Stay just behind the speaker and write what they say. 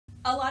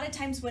A lot of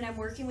times when I'm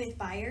working with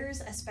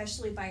buyers,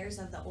 especially buyers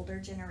of the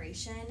older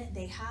generation,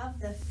 they have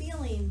the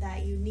feeling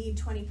that you need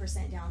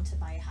 20% down to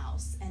buy a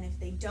house. And if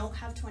they don't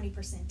have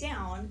 20%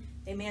 down,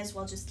 they may as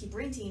well just keep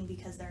renting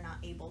because they're not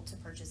able to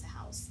purchase a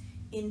house.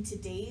 In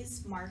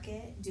today's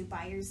market, do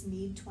buyers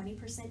need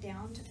 20%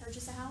 down to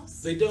purchase a house?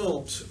 They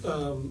don't.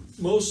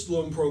 Most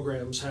loan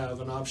programs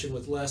have an option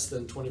with less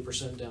than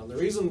 20% down. The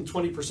reason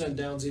 20%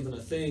 down is even a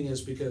thing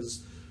is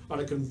because on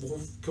a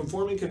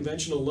conforming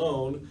conventional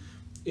loan,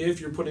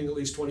 if you're putting at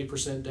least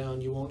 20% down,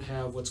 you won't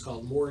have what's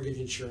called mortgage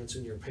insurance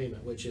in your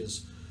payment, which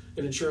is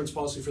an insurance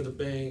policy for the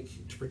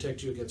bank to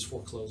protect you against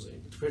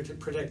foreclosing, to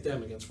protect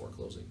them against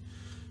foreclosing.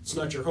 It's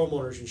not your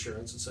homeowner's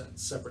insurance, it's a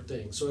separate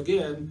thing. So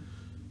again,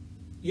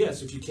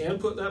 yes, if you can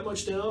put that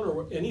much down,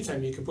 or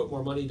anytime you can put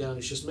more money down,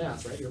 it's just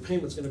math, right? Your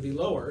payment's going to be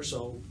lower,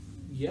 so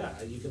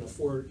yeah, you can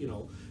afford,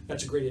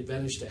 that's a great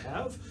advantage to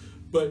have,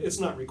 but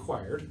it's not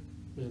required,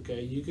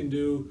 okay? You can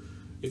do,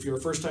 if you're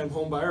a first-time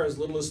home buyer, as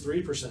little as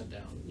 3%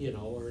 down,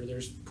 or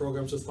there's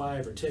programs with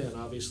 5 or 10,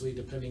 obviously,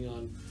 depending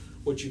on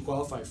what you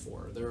qualify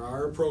for. There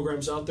are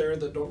programs out there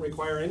that don't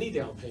require any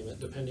down payment,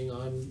 depending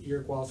on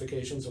your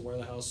qualifications and where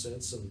the house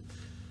sits. And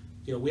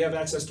we have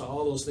access to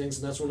all those things,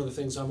 and that's one of the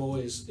things I'm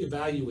always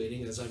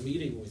evaluating as I'm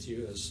meeting with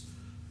you is,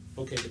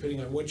 okay,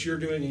 depending on what you're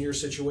doing in your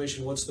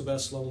situation, what's the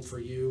best loan for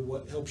you?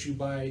 What helps you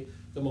buy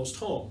the most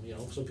home?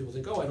 Some people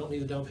think, oh, I don't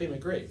need a down payment,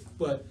 great.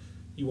 But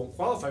you won't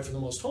qualify for the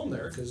most home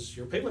there because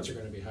your payments are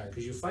going to be higher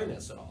because you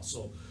financed it all.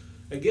 So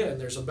again,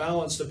 there's a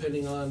balance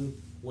depending on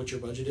what your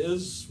budget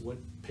is, what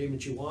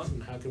payment you want,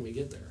 and how can we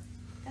get there.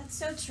 That's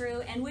so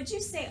true. And would you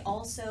say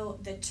also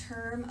the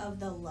term of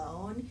the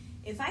loan?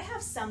 If I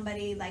have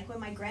somebody, like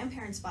when my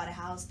grandparents bought a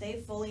house,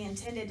 they fully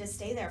intended to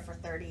stay there for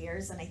 30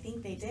 years, and I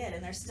think they did,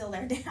 and they're still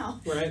there now.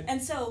 Right.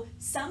 And so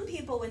some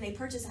people, when they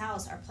purchase a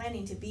house, are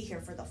planning to be here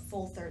for the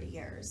full 30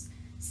 years.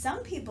 Some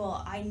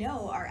people I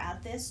know are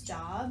at this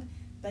job,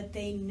 but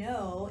they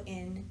know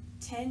in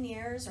 10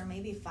 years or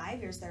maybe 5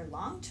 years, their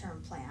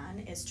long-term plan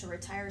is to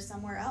retire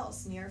somewhere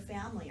else, near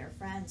family or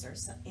friends or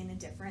in a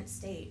different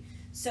state.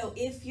 So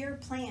if your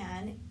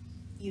plan,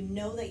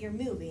 that you're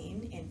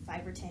moving in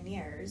 5 or 10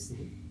 years,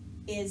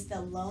 is the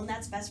loan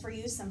that's best for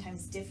you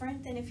sometimes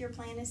different than if your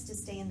plan is to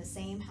stay in the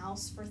same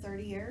house for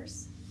 30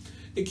 years?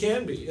 It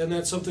can be, and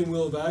that's something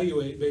we'll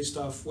evaluate based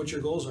off what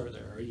your goals are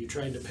there. Are you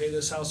trying to pay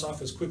this house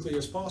off as quickly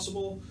as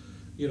possible?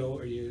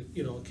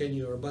 Can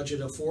your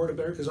budget afford it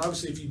better? Because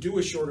obviously if you do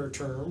a shorter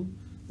term,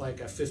 like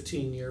a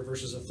 15-year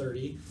versus a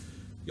 30,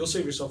 you'll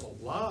save yourself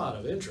a lot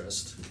of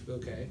interest,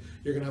 okay?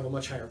 You're gonna have a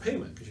much higher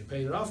payment because you're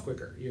paying it off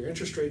quicker. Your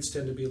interest rates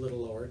tend to be a little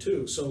lower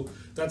too. So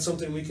that's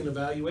something we can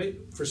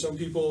evaluate. For some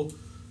people,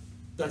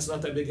 that's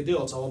not that big a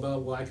deal. It's all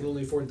about, well, I can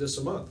only afford this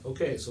a month.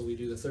 Okay, so we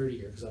do the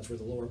 30-year because that's where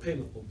the lower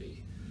payment will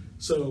be.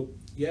 So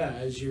yeah,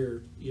 as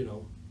your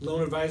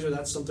loan advisor,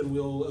 that's something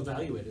we'll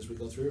evaluate as we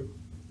go through.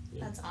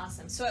 Yeah. That's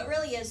awesome. So it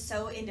really is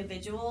so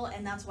individual,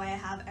 and that's why I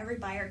have every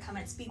buyer come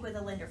and speak with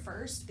a lender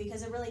first,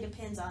 because it really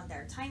depends on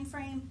their time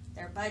frame,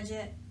 their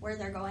budget, where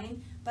they're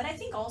going, but I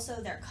think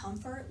also their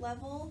comfort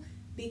level,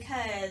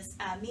 because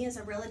me as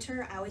a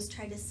realtor, I always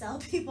try to sell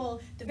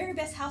people the very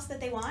best house that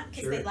they want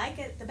because they like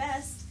it the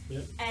best.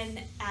 Yep. And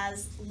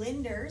as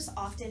lenders,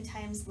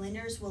 oftentimes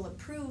lenders will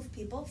approve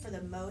people for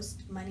the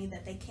most money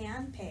that they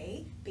can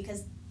pay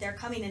because they're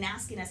coming and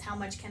asking us, how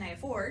much can I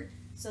afford?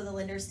 So the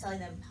lender's telling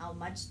them how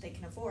much they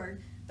can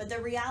afford. But the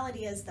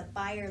reality is the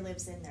buyer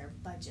lives in their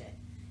budget.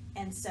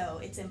 And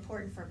so it's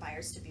important for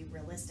buyers to be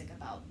realistic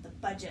about the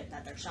budget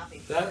that they're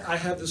shopping for. I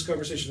have this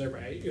conversation there,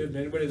 right? And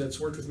anybody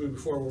that's worked with me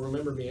before will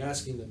remember me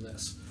asking them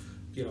this.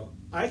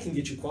 I can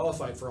get you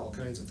qualified for all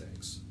kinds of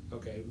things,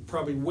 okay?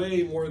 Probably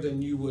way more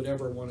than you would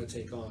ever want to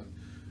take on.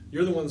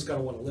 You're the one that's got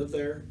to want to live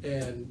there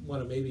and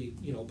want to maybe,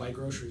 buy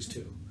groceries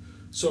too.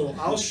 So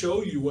I'll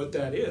show you what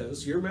that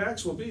is. Your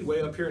max will be way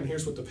up here, and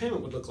here's what the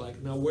payment would look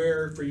like. Now,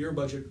 for your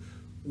budget,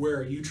 where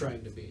are you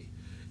trying to be?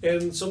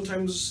 And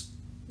sometimes,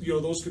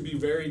 those could be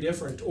very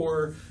different.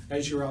 Or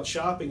as you're out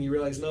shopping, you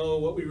realize, no,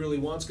 what we really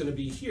want is going to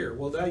be here.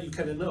 Well, now you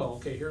kind of know,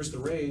 okay, here's the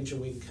range,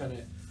 and we can kind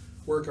of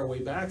work our way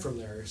back from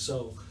there.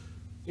 So,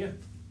 yeah,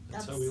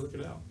 that's how we look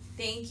it out.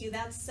 Thank you.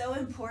 That's so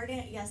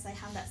important. Yes, I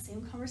have that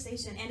same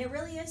conversation. And it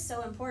really is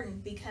so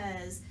important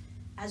because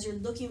as you're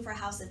looking for a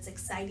house, it's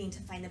exciting to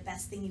find the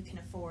best thing you can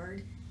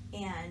afford.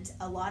 And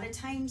a lot of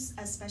times,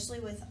 especially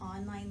with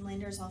online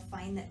lenders, I'll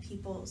find that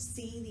people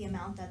see the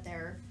amount that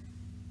they're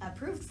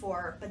approved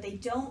for, but they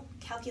don't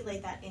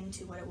calculate that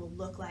into what it will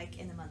look like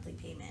in the monthly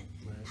payment,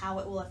 how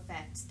it will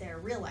affect their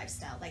real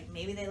lifestyle. Like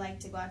maybe they like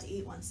to go out to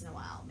eat once in a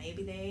while.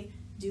 Maybe they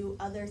do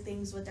other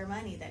things with their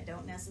money that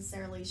don't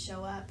necessarily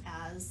show up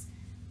as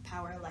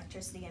power,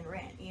 electricity, and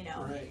rent,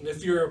 Right, and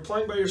if you're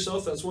applying by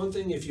yourself, that's one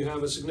thing. If you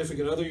have a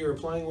significant other you're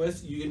applying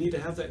with, you need to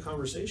have that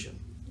conversation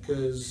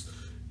because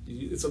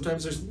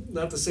sometimes there's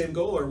not the same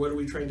goal or what are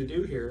we trying to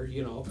do here,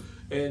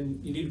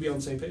 and you need to be on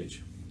the same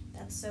page.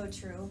 That's so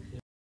true. Yeah.